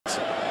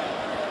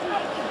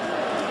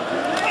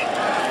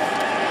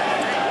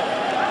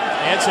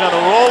Hansen on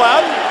the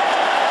rollout.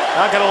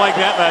 Not going to like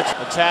that much.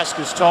 The task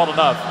is tall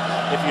enough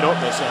if you don't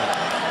miss it.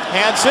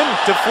 Hansen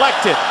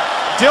deflected.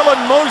 Dylan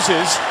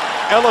Moses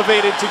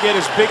elevated to get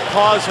his big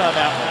paws on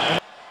that one.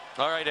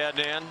 All right,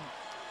 Adnan.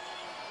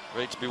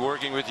 Great to be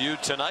working with you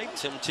tonight.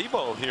 Tim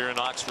Tebow here in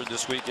Oxford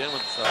this weekend.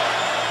 With,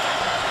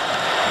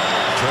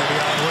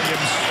 Trevion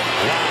Williams.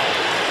 Wow.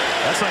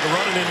 That's like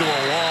running into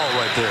a wall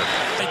right there.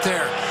 Right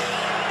there.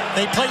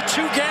 They play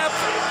two gap.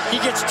 He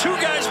gets two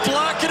guys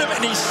blocking him,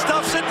 and he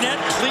stuffs it, and then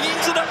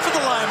cleans it up for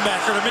the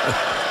linebacker.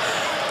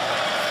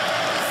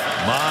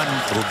 Mon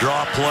will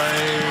draw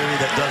play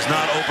that does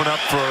not open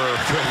up for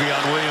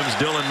Trevion Williams.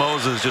 Dylan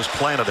Moses just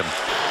planted him.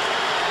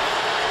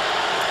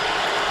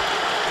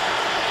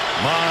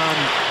 Mon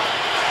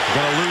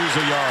gonna lose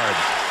a yard.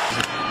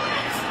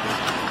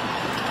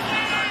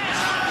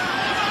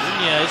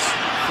 Nunez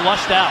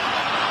flushed out,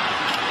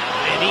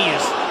 and he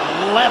is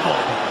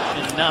leveled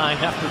in 9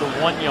 after the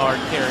 1-yard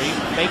carry.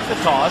 Make the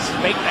toss,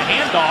 make the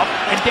handoff,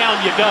 and down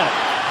you go.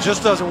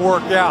 Just doesn't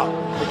work out.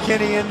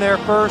 McKinney in there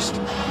first.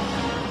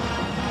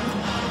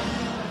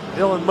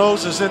 Dylan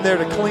Moses in there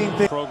to clean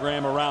things.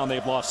 Program around.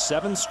 They've lost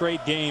 7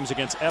 straight games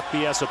against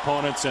FBS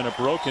opponents, and a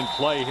broken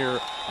play here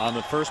on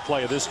the first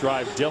play of this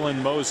drive.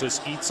 Dylan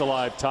Moses eats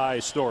alive tie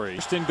story.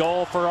 First and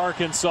goal for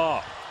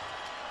Arkansas.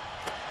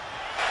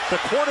 The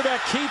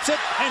quarterback keeps it,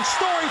 and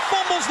Story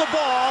fumbles the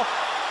ball,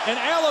 and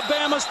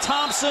Alabama's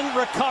Thompson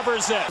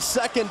recovers it.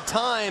 Second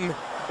time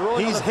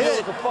he's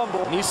hit,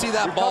 and you see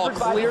that ball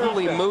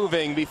clearly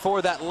moving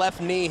before that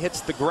left knee hits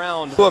the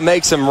ground. What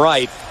makes him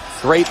right?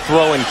 Great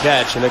throw and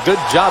catch, and a good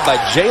job by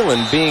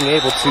Jalen being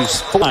able to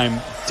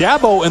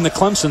Dabo and the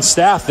Clemson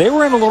staff, they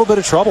were in a little bit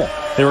of trouble.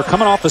 They were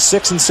coming off a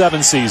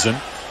 6-7 season,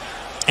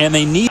 and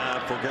they need.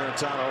 For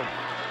Garantano,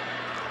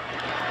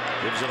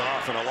 gives it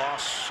off, and a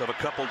loss of a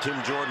couple. Tim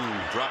Jordan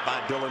dropped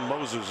by Dylan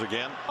Moses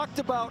again. Talked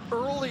about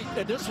early,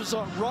 and this was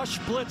a rush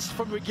blitz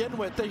from begin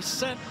with. They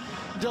sent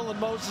Dylan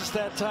Moses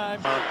that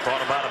time.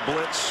 Thought about a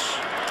blitz.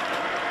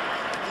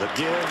 The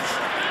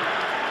give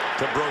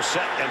to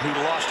Brissett, and he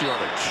lost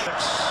yardage.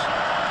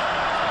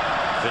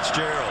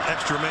 Fitzgerald,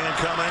 extra man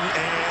coming,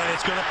 and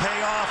it's going to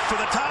pay off for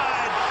the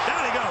Tide.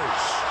 Down he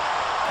goes.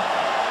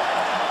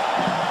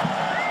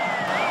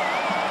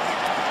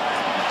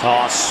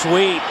 Toss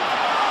sweep.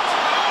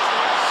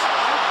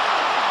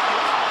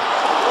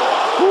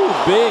 Ooh,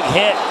 big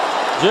hit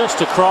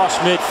just across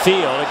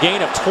midfield. A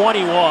gain of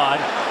 21.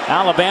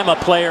 Alabama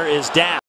player is down.